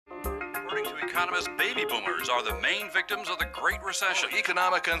According to economists, baby boomers are the main victims of the Great Recession.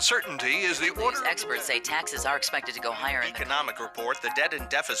 Economic uncertainty is the order. These experts say taxes are expected to go higher. Economic report, the debt and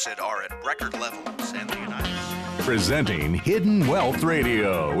deficit are at record levels, and the United States. Presenting Hidden Wealth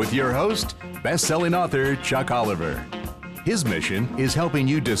Radio with your host, best-selling author Chuck Oliver. His mission is helping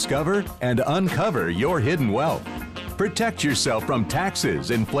you discover and uncover your hidden wealth. Protect yourself from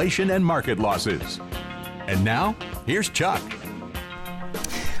taxes, inflation, and market losses. And now, here's Chuck.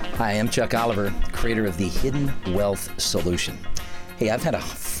 Hi, I'm Chuck Oliver, creator of the Hidden Wealth Solution. Hey, I've had a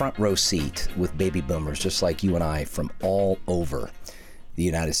front row seat with baby boomers just like you and I from all over the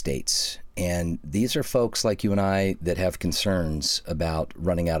United States. And these are folks like you and I that have concerns about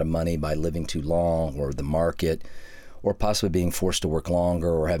running out of money by living too long, or the market, or possibly being forced to work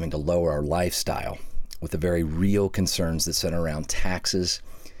longer, or having to lower our lifestyle, with the very real concerns that center around taxes,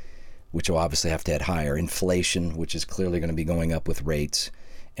 which will obviously have to head higher, inflation, which is clearly going to be going up with rates,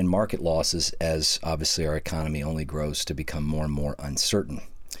 and market losses as obviously our economy only grows to become more and more uncertain.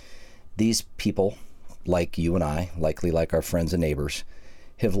 These people, like you and I, likely like our friends and neighbors,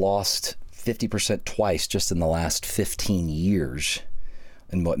 have lost 50% twice just in the last 15 years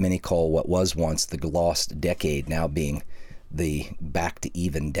in what many call what was once the lost decade, now being the back to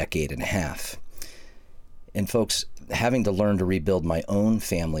even decade and a half. And folks, having to learn to rebuild my own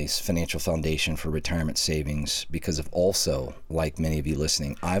family's financial foundation for retirement savings because of also, like many of you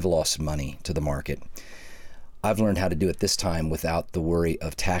listening, I've lost money to the market. I've learned how to do it this time without the worry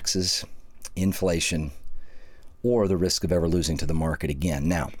of taxes, inflation, or the risk of ever losing to the market again.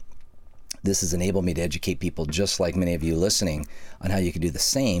 Now, this has enabled me to educate people just like many of you listening on how you can do the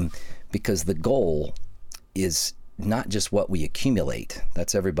same, because the goal is not just what we accumulate.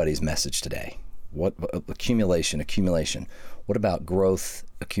 That's everybody's message today. What accumulation? What about growth,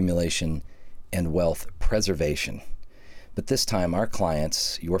 accumulation, and wealth preservation? But this time, our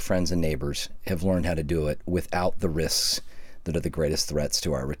clients, your friends and neighbors, have learned how to do it without the risks that are the greatest threats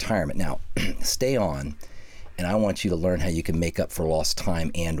to our retirement. Now, stay on, and I want you to learn how you can make up for lost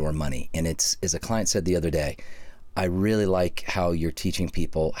time and or money. And it's, as a client said the other day, I really like how you're teaching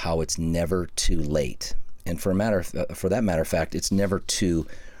people how it's never too late. And for that matter of fact, it's never too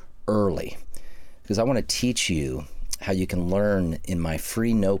early. Because I want to teach you how you can learn in my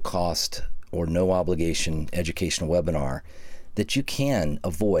free, no cost or no obligation educational webinar that you can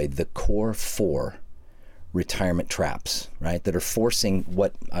avoid the core 4 retirement traps, right? That are forcing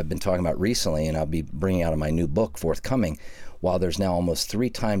what I've been talking about recently, and I'll be bringing out in my new book forthcoming, while there's now almost 3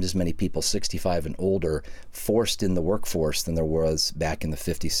 times as many people 65 and older forced in the workforce than there was back in the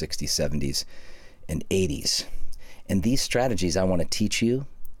 50s, 60s, 70s, and 80s. And these strategies I want to teach you,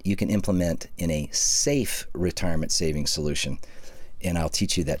 you can implement in a safe retirement savings solution. And I'll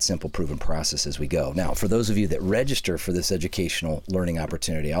teach you that simple, proven process as we go. Now, for those of you that register for this educational learning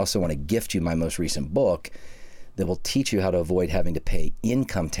opportunity, I also want to gift you my most recent book that will teach you how to avoid having to pay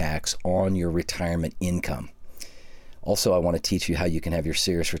income tax on your retirement income. Also, I want to teach you how you can have your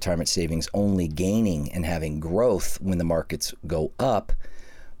serious retirement savings only gaining and having growth when the markets go up,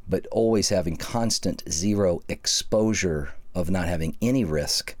 but always having constant zero exposure of not having any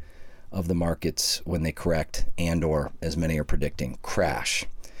risk of the markets when they correct and or, as many are predicting, crash.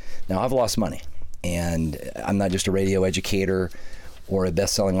 Now, I've lost money, and I'm not just a radio educator or a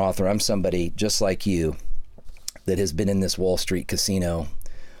best-selling author. I'm somebody just like you that has been in this Wall Street casino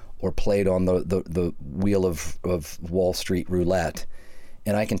or played on the wheel of Wall Street roulette.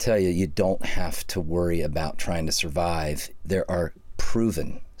 And I can tell you, you don't have to worry about trying to survive. There are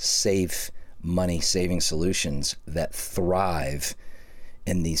proven, safe money saving solutions that thrive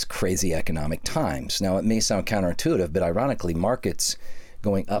in these crazy economic times. Now, it may sound counterintuitive, but ironically, markets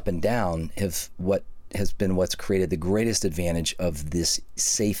going up and down what's created the greatest advantage of this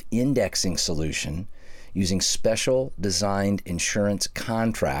safe indexing solution using special designed insurance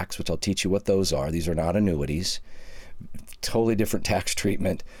contracts, which I'll teach you what those are. These are not annuities. Totally different tax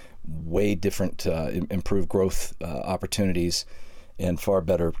treatment, way different improved growth opportunities, and far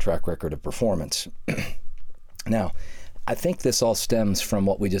better track record of performance. Now, I think this all stems from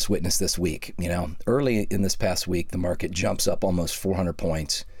what we just witnessed this week. Early in this past week, the market jumps up almost 400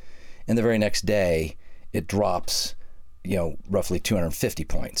 points, and the very next day, it drops, roughly 250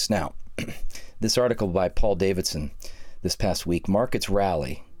 points. Now, this article by Paul Davidson this past week, markets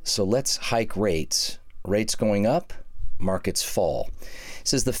rally, so let's hike rates. Rates going up, markets fall. It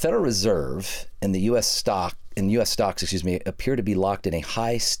says the Federal Reserve and the U.S. stocks, appear to be locked in a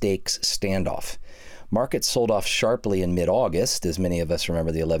high-stakes standoff. Markets sold off sharply in mid-August, as many of us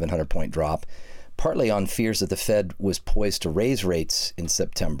remember the 1,100-point drop, partly on fears that the Fed was poised to raise rates in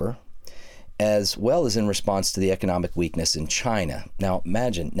September, as well as in response to the economic weakness in China. Now,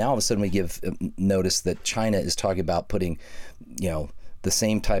 imagine, now all of a sudden we give notice that China is talking about putting, the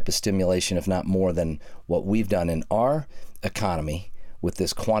same type of stimulation, if not more than what we've done in our economy with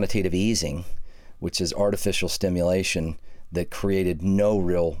this quantitative easing, which is artificial stimulation that created no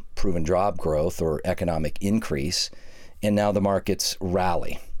real proven job growth or economic increase, and now the markets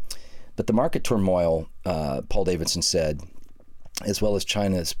rally. But the market turmoil, Paul Davidson said, as well as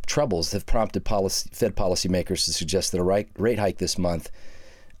China's troubles, have prompted Fed policymakers to suggest that a rate hike this month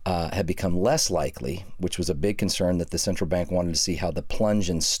had become less likely, which was a big concern that the central bank wanted to see how the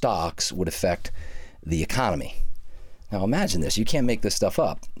plunge in stocks would affect the economy. Now imagine this, you can't make this stuff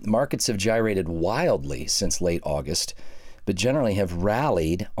up. Markets have gyrated wildly since late August, but generally have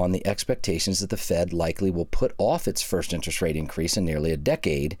rallied on the expectations that the Fed likely will put off its first interest rate increase in nearly a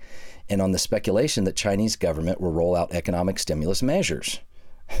decade, and on the speculation that Chinese government will roll out economic stimulus measures.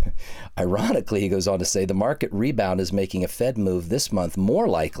 Ironically, he goes on to say the market rebound is making a Fed move this month more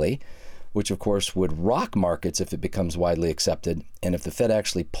likely, which of course would rock markets if it becomes widely accepted, and if the Fed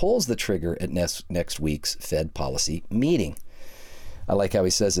actually pulls the trigger at next week's Fed policy meeting. I like how he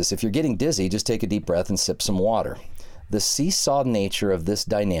says this: if you're getting dizzy, just take a deep breath and sip some water. The seesaw nature of this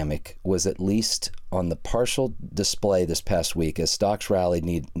dynamic was at least on the partial display this past week as stocks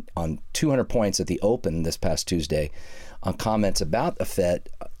rallied on 200 points at the open this past Tuesday on comments about Fed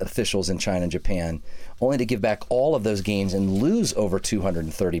officials in China and Japan, only to give back all of those gains and lose over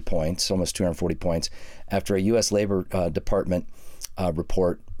 230 points, almost 240 points, after a U.S. Labor Department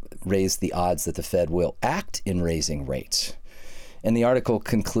report raised the odds that the Fed will act in raising rates. And the article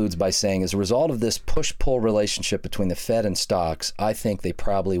concludes by saying, as a result of this push-pull relationship between the Fed and stocks, I think they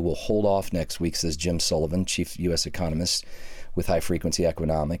probably will hold off next week, says Jim Sullivan, chief U.S. economist with High Frequency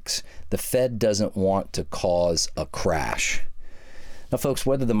Economics. The Fed doesn't want to cause a crash. Now, folks,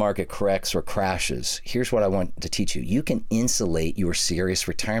 whether the market corrects or crashes, here's what I want to teach you. You can insulate your serious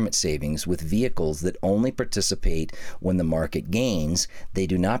retirement savings with vehicles that only participate when the market gains. They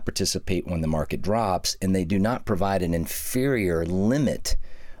do not participate when the market drops, and they do not provide an inferior limit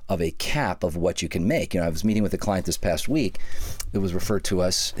of a cap of what you can make. I was meeting with a client this past week. It was referred to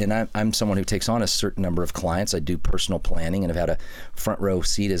us, and I'm someone who takes on a certain number of clients. I do personal planning and have had a front row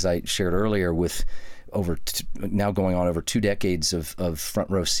seat, as I shared earlier, with now going on over 2 decades of front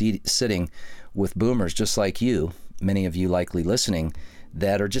row sitting with boomers just like you, many of you likely listening,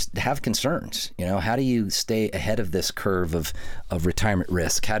 that are just have concerns. How do you stay ahead of this curve of retirement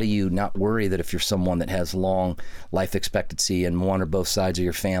risk? How do you not worry that if you're someone that has long life expectancy in one or both sides of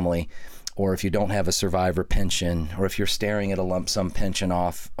your family, or if you don't have a survivor pension, or if you're staring at a lump sum pension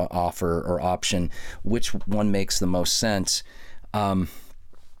offer or option, which one makes the most sense?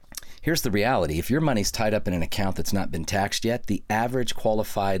 Here's the reality. If your money's tied up in an account that's not been taxed yet, the average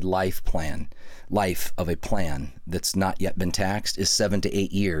qualified life of a plan that's not yet been taxed is 7 to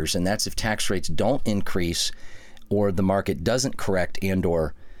 8 years. And that's if tax rates don't increase or the market doesn't correct and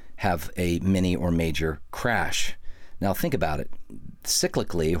or have a mini or major crash. Now think about it.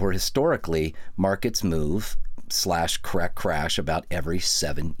 Cyclically or historically, markets move / correct crash about every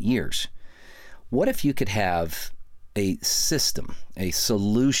 7 years. What if you could have a system, a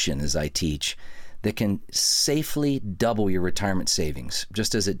solution, as I teach, that can safely double your retirement savings,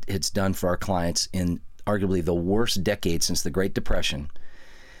 just as it's done for our clients in arguably the worst decade since the Great Depression,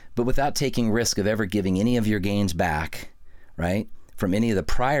 but without taking risk of ever giving any of your gains back, right, from any of the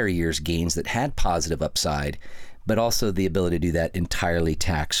prior year's gains that had positive upside, but also the ability to do that entirely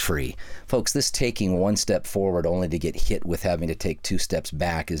tax-free. Folks, this taking one step forward only to get hit with having to take 2 steps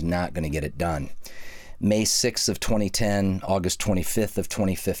back is not going to get it done. May 6th of 2010, August 25th of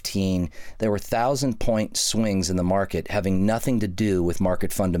 2015, there were 1,000-point swings in the market having nothing to do with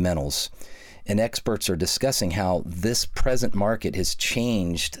market fundamentals. And experts are discussing how this present market has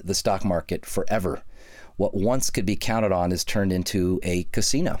changed the stock market forever. What once could be counted on has turned into a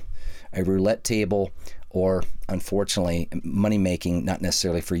casino, a roulette table, or unfortunately, money making, not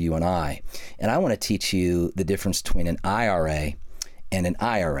necessarily for you and I. And I want to teach you the difference between an IRA and an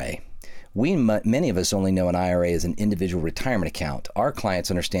IRA. Many of us only know an IRA as an individual retirement account. Our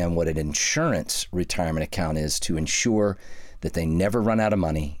clients understand what an insurance retirement account is to ensure that they never run out of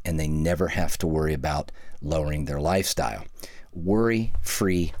money and they never have to worry about lowering their lifestyle.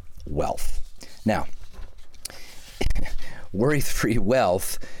 Worry-free wealth. Now, worry-free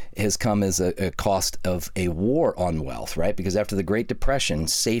wealth has come as a cost of a war on wealth, right? Because after the Great Depression,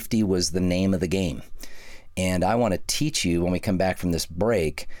 safety was the name of the game. And I want to teach you when we come back from this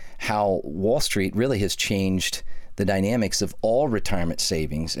break how Wall Street really has changed the dynamics of all retirement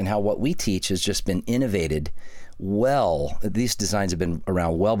savings and how what we teach has just been innovated these designs have been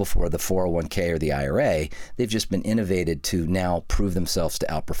around well before the 401k or the IRA. They've just been innovated to now prove themselves to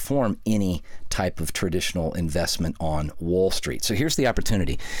outperform any type of traditional investment on Wall Street. So here's the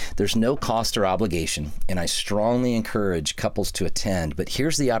opportunity. There's no cost or obligation, and I strongly encourage couples to attend, but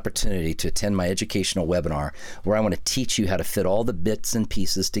here's the opportunity to attend my educational webinar where I want to teach you how to fit all the bits and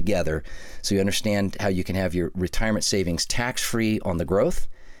pieces together so you understand how you can have your retirement savings tax-free on the growth,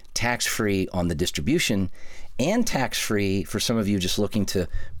 tax-free on the distribution, and tax-free for some of you just looking to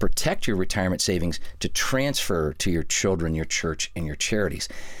protect your retirement savings to transfer to your children, your church, and your charities.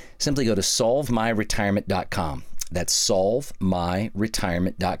 Simply go to solvemyretirement.com. That's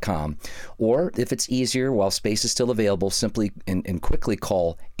solvemyretirement.com. Or if it's easier, while space is still available, simply and quickly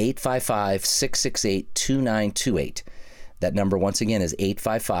call 855-668-2928. That number, once again, is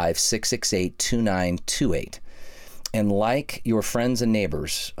 855-668-2928. And like your friends and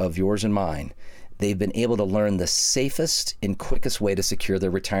neighbors of yours and mine, they've been able to learn the safest and quickest way to secure their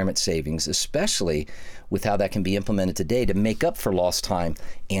retirement savings, especially with how that can be implemented today to make up for lost time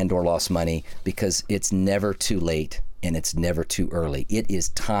and or lost money, because it's never too late and it's never too early. It is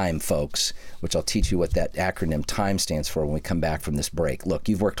time, folks, which I'll teach you what that acronym TIME stands for when we come back from this break. Look,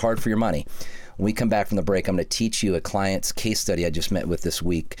 you've worked hard for your money. When we come back from the break, I'm going to teach you a client's case study I just met with this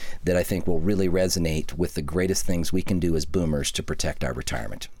week that I think will really resonate with the greatest things we can do as boomers to protect our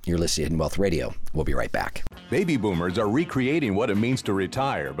retirement. You're listening to Hidden Wealth Radio. We'll be right back. Baby boomers are recreating what it means to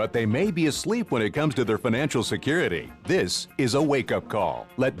retire, but they may be asleep when it comes to their financial security. This is a wake-up call.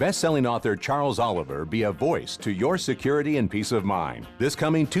 Let best-selling author Charles Oliver be a voice to your security and peace of mind. This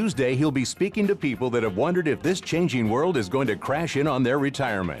coming Tuesday, he'll be speaking to people that have wondered if this changing world is going to crash in on their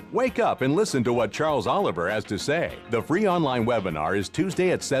retirement. Wake up and listen to what Charles Oliver has to say. The free online webinar is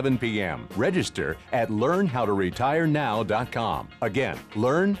Tuesday at 7 p.m. Register at learnhowtoretirenow.com. Again,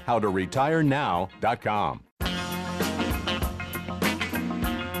 learnhowtoretirenow.com.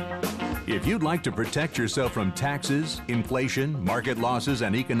 If you'd like to protect yourself from taxes, inflation, market losses,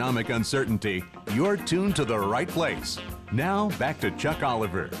 and economic uncertainty, you're tuned to the right place. Now, back to Chuck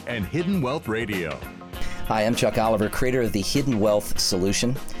Oliver and Hidden Wealth Radio. Hi, I'm Chuck Oliver, creator of the Hidden Wealth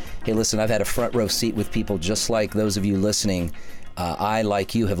Solution. Hey, listen, I've had a front row seat with people just like those of you listening. I,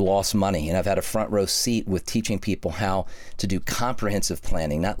 like you, have lost money, and I've had a front row seat with teaching people how to do comprehensive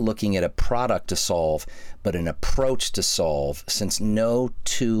planning, not looking at a product to solve, but an approach to solve, since no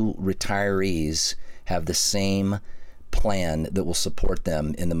two retirees have the same plan that will support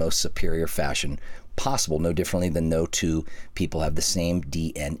them in the most superior fashion possible, no differently than no two people have the same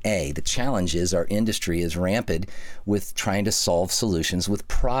DNA. The challenge is our industry is rampant with trying to solve solutions with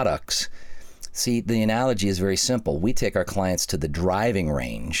products. See, the analogy is very simple. We take our clients to the driving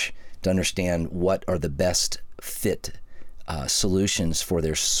range to understand what are the best fit solutions for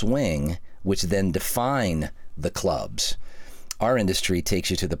their swing, which then define the clubs. Our industry takes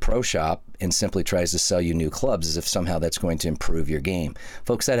you to the pro shop and simply tries to sell you new clubs as if somehow that's going to improve your game.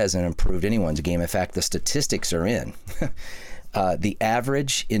 Folks, that hasn't improved anyone's game. In fact, the statistics are in. The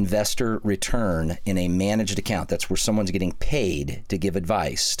average investor return in a managed account, that's where someone's getting paid to give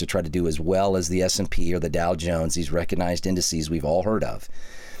advice to try to do as well as the S&P or the Dow Jones, these recognized indices we've all heard of.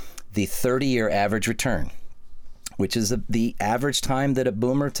 The 30-year average return, which is the average time that a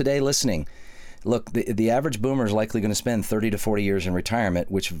boomer today listening, look, the average boomer is likely going to spend 30 to 40 years in retirement,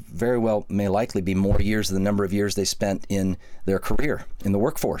 which very well may likely be more years than the number of years they spent in their career, in the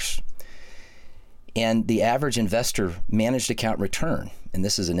workforce. And the average investor managed account return, and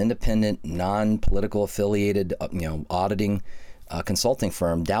this is an independent, non-political affiliated, auditing consulting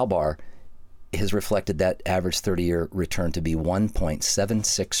firm, Dalbar, has reflected that average 30-year return to be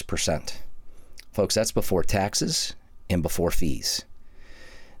 1.76%. Folks, that's before taxes and before fees.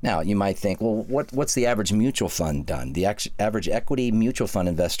 Now, you might think, well, what's the average mutual fund done? The average equity mutual fund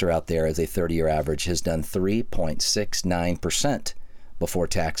investor out there as a 30-year average has done 3.69% before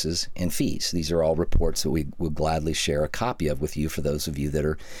taxes and fees. These are all reports that we would gladly share a copy of with you for those of you that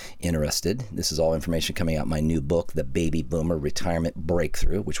are interested. This is all information coming out in my new book, The Baby Boomer Retirement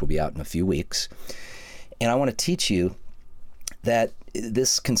Breakthrough, which will be out in a few weeks. And I want to teach you that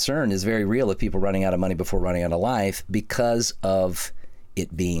this concern is very real of people running out of money before running out of life because of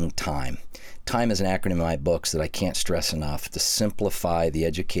it being time. Time is an acronym in my books that I can't stress enough to simplify the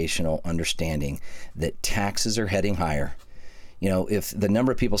educational understanding that taxes are heading higher. You know, if the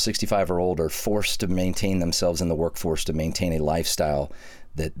number of people 65 or older are forced to maintain themselves in the workforce to maintain a lifestyle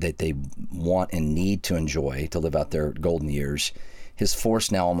that they want and need to enjoy to live out their golden years, has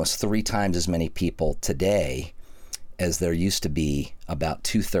forced now almost 3 times as many people today as there used to be about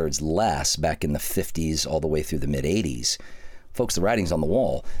 2/3 less back in the 50s all the way through the mid-80s. Folks, the writing's on the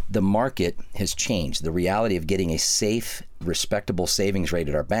wall. The market has changed. The reality of getting a safe, respectable savings rate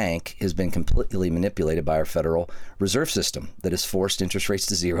at our bank has been completely manipulated by our Federal Reserve System that has forced interest rates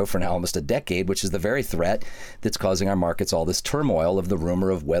to zero for now almost a decade, which is the very threat that's causing our markets all this turmoil of the rumor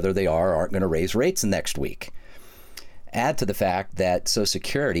of whether they are or aren't going to raise rates next week. Add to the fact that Social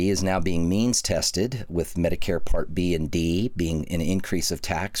Security is now being means tested, with Medicare Part B and D being an increase of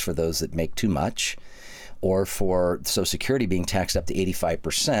tax for those that make too much, or for Social Security being taxed up to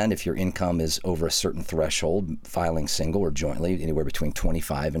 85% if your income is over a certain threshold, filing single or jointly, anywhere between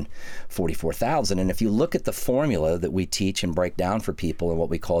 $25,000 and $44,000. And if you look at the formula that we teach and break down for people in what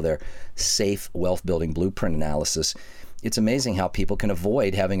we call their safe wealth building blueprint analysis, it's amazing how people can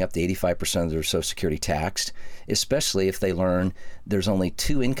avoid having up to 85% of their Social Security taxed, especially if they learn there's only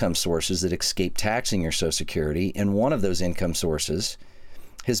two income sources that escape taxing your Social Security. And one of those income sources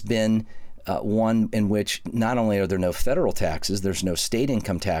has been one in which not only are there no federal taxes, there's no state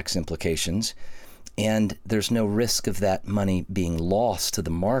income tax implications, and there's no risk of that money being lost to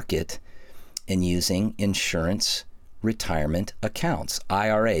the market in using insurance retirement accounts,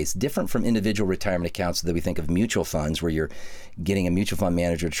 IRAs, different from individual retirement accounts that we think of mutual funds, where you're getting a mutual fund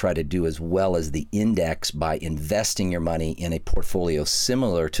manager to try to do as well as the index by investing your money in a portfolio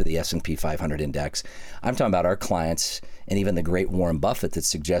similar to the S&P 500 index. I'm talking about our clients and even the great Warren Buffett that's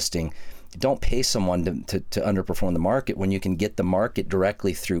suggesting don't pay someone to underperform the market when you can get the market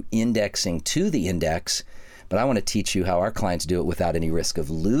directly through indexing to the index. But I want to teach you how our clients do it without any risk of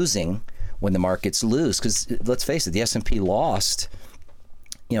losing when the markets lose. Because let's face it, the S&P lost,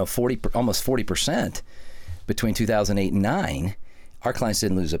 almost 40% between 2008 and 2009. Our clients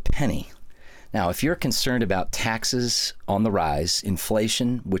didn't lose a penny. Now, if you're concerned about taxes on the rise,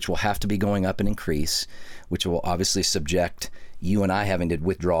 inflation, which will have to be going up and increase, which will obviously subject you and I having to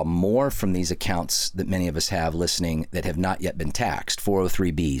withdraw more from these accounts that many of us have listening that have not yet been taxed,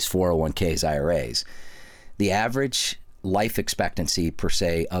 403Bs, 401Ks, IRAs. The average life expectancy, per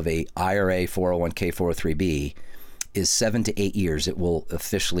se, of a IRA, 401K, 403B is 7 to 8 years. It will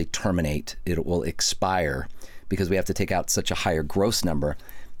officially terminate. It will expire because we have to take out such a higher gross number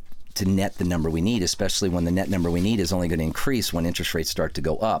to net the number we need, especially when the net number we need is only going to increase when interest rates start to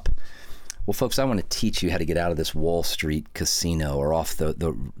go up. Well, folks, I want to teach you how to get out of this Wall Street casino or off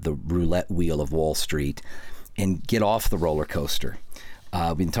the roulette wheel of Wall Street and get off the roller coaster.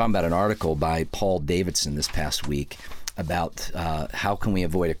 We've been talking about an article by Paul Davidson this past week about how can we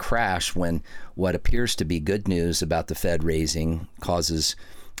avoid a crash when what appears to be good news about the Fed raising causes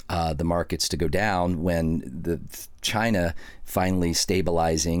the markets to go down, when the China finally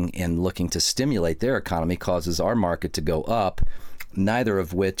stabilizing and looking to stimulate their economy causes our market to go up, neither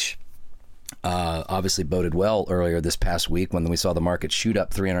of which obviously boded well earlier this past week when we saw the market shoot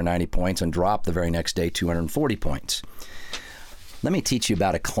up 390 points and drop the very next day 240 points. Let me teach you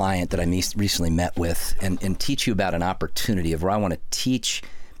about a client that I recently met with and teach you about an opportunity of where I want to teach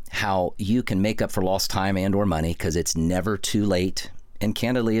how you can make up for lost time and or money, because it's never too late, and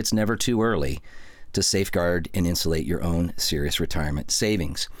candidly, it's never too early to safeguard and insulate your own serious retirement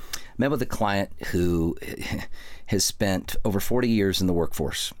savings. I met with a client who has spent over 40 years in the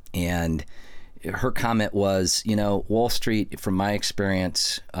workforce, and her comment was, Wall Street, from my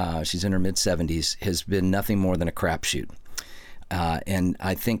experience, she's in her mid-70s, has been nothing more than a crapshoot. And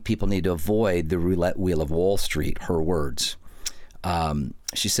I think people need to avoid the roulette wheel of Wall Street, her words.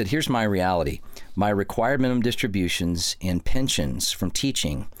 She said, here's my reality. My required minimum distributions and pensions from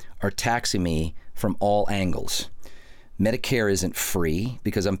teaching are taxing me from all angles. Medicare isn't free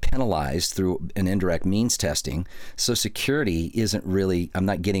because I'm penalized through an indirect means testing. Social Security isn't really, I'm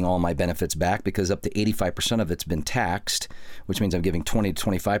not getting all my benefits back because up to 85% of it's been taxed, which means I'm giving 20 to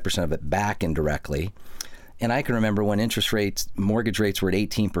 25% of it back indirectly. And I can remember when mortgage rates were at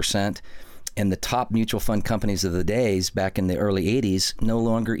 18%, and the top mutual fund companies of the days back in the early 80s no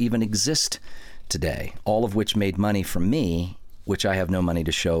longer even exist today, all of which made money from me, which I have no money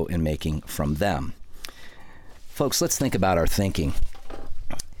to show in making from them. Folks, let's think about our thinking.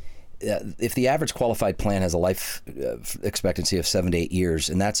 If the average qualified plan has a life expectancy of 7 to 8 years,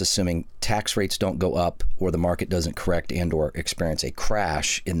 and that's assuming tax rates don't go up or the market doesn't correct and or experience a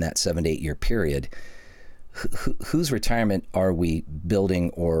crash in that 7 to 8 year period, whose retirement are we building,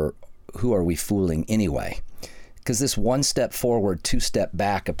 or who are we fooling anyway? Because this one step forward, two step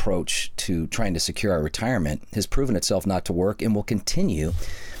back approach to trying to secure our retirement has proven itself not to work and will continue,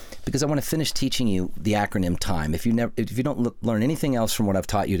 because I want to finish teaching you the acronym TIME. If you don't learn anything else from what I've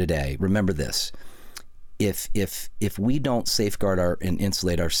taught you today, remember this. If we don't safeguard and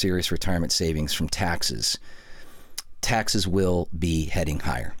insulate our serious retirement savings from taxes will be heading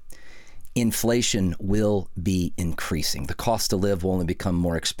higher. inflation will be increasing. The cost to live will only become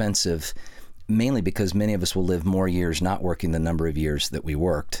more expensive, mainly because many of us will live more years not working the number of years that we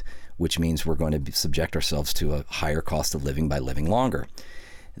worked, which means we're going to subject ourselves to a higher cost of living by living longer.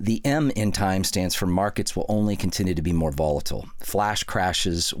 The M in time stands for markets will only continue to be more volatile. Flash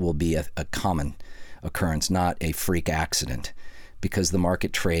crashes will be a common occurrence, not a freak accident, because the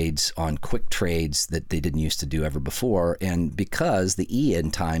market trades on quick trades that they didn't used to do ever before, and because the E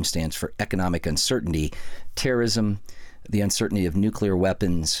in time stands for economic uncertainty, terrorism, the uncertainty of nuclear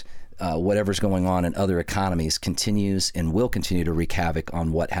weapons, whatever's going on in other economies continues and will continue to wreak havoc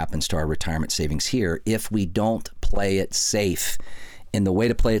on what happens to our retirement savings here if we don't play it safe. And the way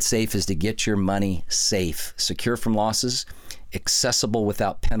to play it safe is to get your money safe, secure from losses, accessible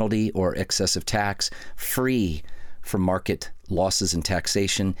without penalty or excessive tax, free from market losses and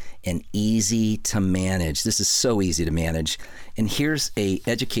taxation, and easy to manage. This is so easy to manage. And here's a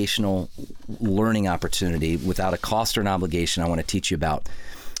educational learning opportunity without a cost or an obligation I want to teach you about.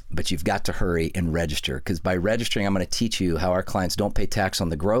 But you've got to hurry and register, because by registering, I'm going to teach you how our clients don't pay tax on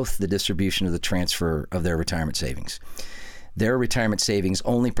the growth, the distribution, or the transfer of their retirement savings. Their retirement savings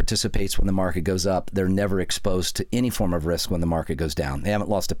only participates when the market goes up. They're never exposed to any form of risk when the market goes down. They haven't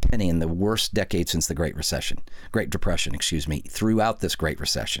lost a penny in the worst decade since the Great Depression, throughout this Great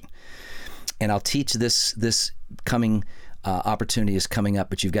Recession. And I'll teach this coming opportunity is coming up,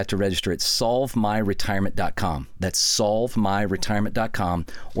 but you've got to register at solvemyretirement.com. That's solvemyretirement.com,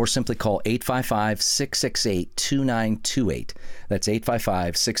 or simply call 855-668-2928. That's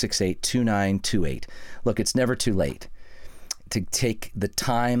 855-668-2928. Look, it's never too late to take the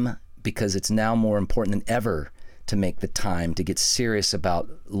time, because it's now more important than ever to make the time to get serious about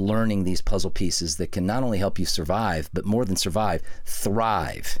learning these puzzle pieces that can not only help you survive, but more than survive,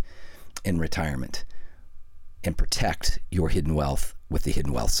 thrive in retirement and protect your hidden wealth with the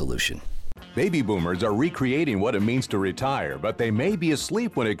Hidden Wealth Solution. Baby boomers are recreating what it means to retire, but they may be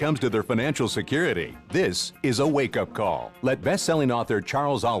asleep when it comes to their financial security. This is a wake-up call. Let best-selling author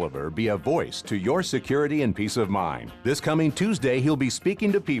Charles Oliver be a voice to your security and peace of mind. This coming Tuesday, he'll be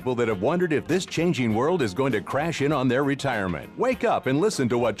speaking to people that have wondered if this changing world is going to crash in on their retirement. Wake up and listen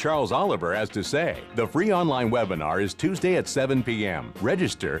to what Charles Oliver has to say. The free online webinar is Tuesday at 7 p.m.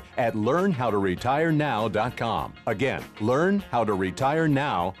 Register at learnhowtoretirenow.com. Again,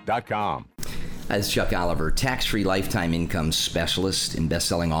 learnhowtoretirenow.com. This is Chuck Oliver, tax-free lifetime income specialist and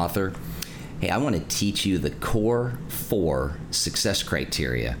best-selling author. Hey, I want to teach you the core 4 success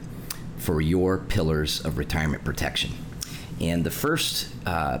criteria for your pillars of retirement protection. And the first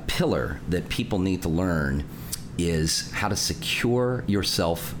pillar that people need to learn is how to secure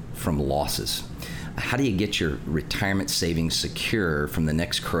yourself from losses. How do you get your retirement savings secure from the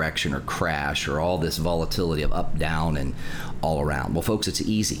next correction or crash or all this volatility of up, down, and all around? Well, folks, it's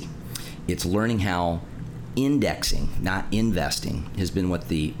easy. It's learning how indexing, not investing, has been what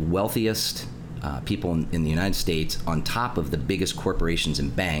the wealthiest people in the United States, on top of the biggest corporations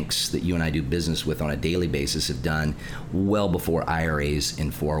and banks that you and I do business with on a daily basis, have done well before IRAs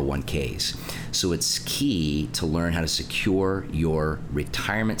and 401ks. So it's key to learn how to secure your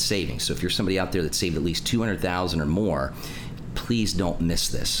retirement savings. So if you're somebody out there that saved at least $200,000 or more, please don't miss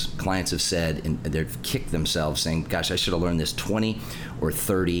this. Clients have said, and they've kicked themselves saying, gosh, I should have learned this 20 or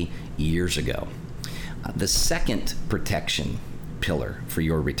 30 years ago. The second protection pillar for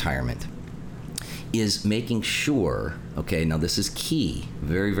your retirement is making sure, okay, now this is key,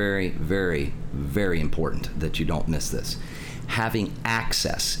 very, very, very, very important that you don't miss this. Having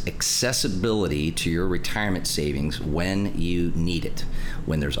accessibility to your retirement savings when you need it.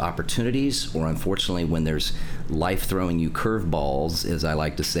 When there's opportunities, or unfortunately when there's life throwing you curveballs, as I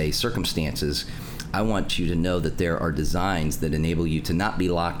like to say, circumstances, I want you to know that there are designs that enable you to not be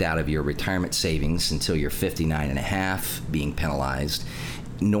locked out of your retirement savings until you're 59 and a half, being penalized,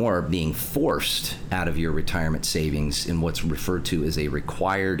 nor being forced out of your retirement savings in what's referred to as a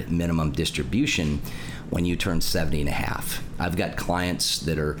required minimum distribution when you turn 70 and a half. I've got clients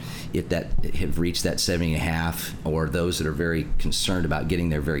that are have reached that 70 and a half, or those that are very concerned about getting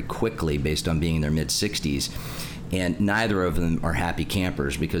there very quickly based on being in their mid-60s. And neither of them are happy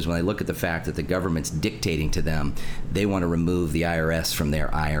campers, because when they look at the fact that the government's dictating to them, they want to remove the IRS from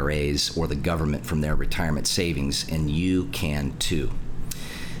their IRAs or the government from their retirement savings, and you can too.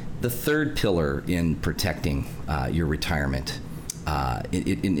 The third pillar in protecting your retirement,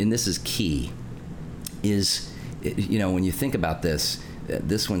 and this is key, is, when you think about this,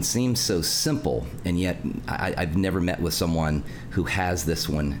 this one seems so simple, and yet I've never met with someone who has this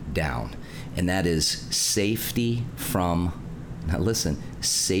one down, and that is safety from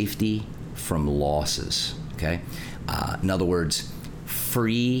losses, okay? In other words,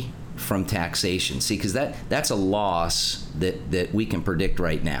 free from taxation. See, because that's a loss that we can predict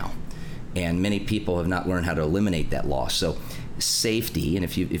right now. And many people have not learned how to eliminate that loss. So safety, and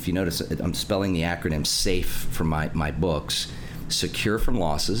if you notice, I'm spelling the acronym SAFE from my books: secure from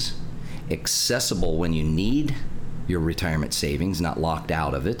losses, accessible when you need your retirement savings, not locked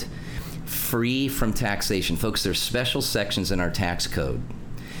out of it, free from taxation. Folks, there's special sections in our tax code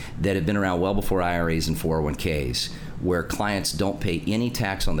that have been around well before IRAs and 401ks, where clients don't pay any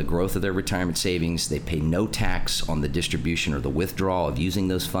tax on the growth of their retirement savings. They pay no tax on the distribution or the withdrawal of using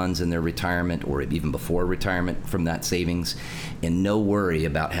those funds in their retirement or even before retirement from that savings, and no worry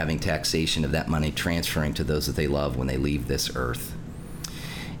about having taxation of that money transferring to those that they love when they leave this earth.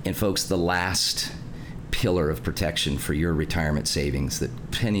 And folks, the last pillar of protection for your retirement savings that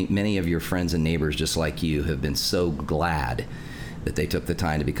many of your friends and neighbors just like you have been so glad that they took the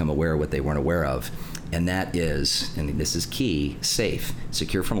time to become aware of what they weren't aware of. And that is, and this is key, SAFE,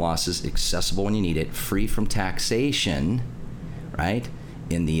 secure from losses, accessible when you need it, free from taxation, right?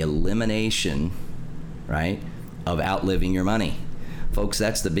 In the elimination, right, of outliving your money. Folks,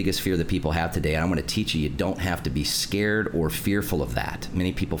 that's the biggest fear that people have today. And I'm going to teach you don't have to be scared or fearful of that.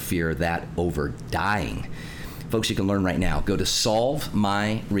 Many people fear that over dying. Folks, you can learn right now. Go to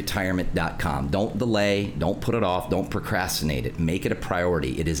solvemyretirement.com. Don't delay. Don't put it off. Don't procrastinate it. Make it a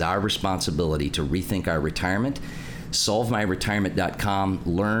priority. It is our responsibility to rethink our retirement. Solvemyretirement.com.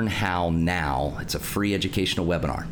 Learn how now. It's a free educational webinar.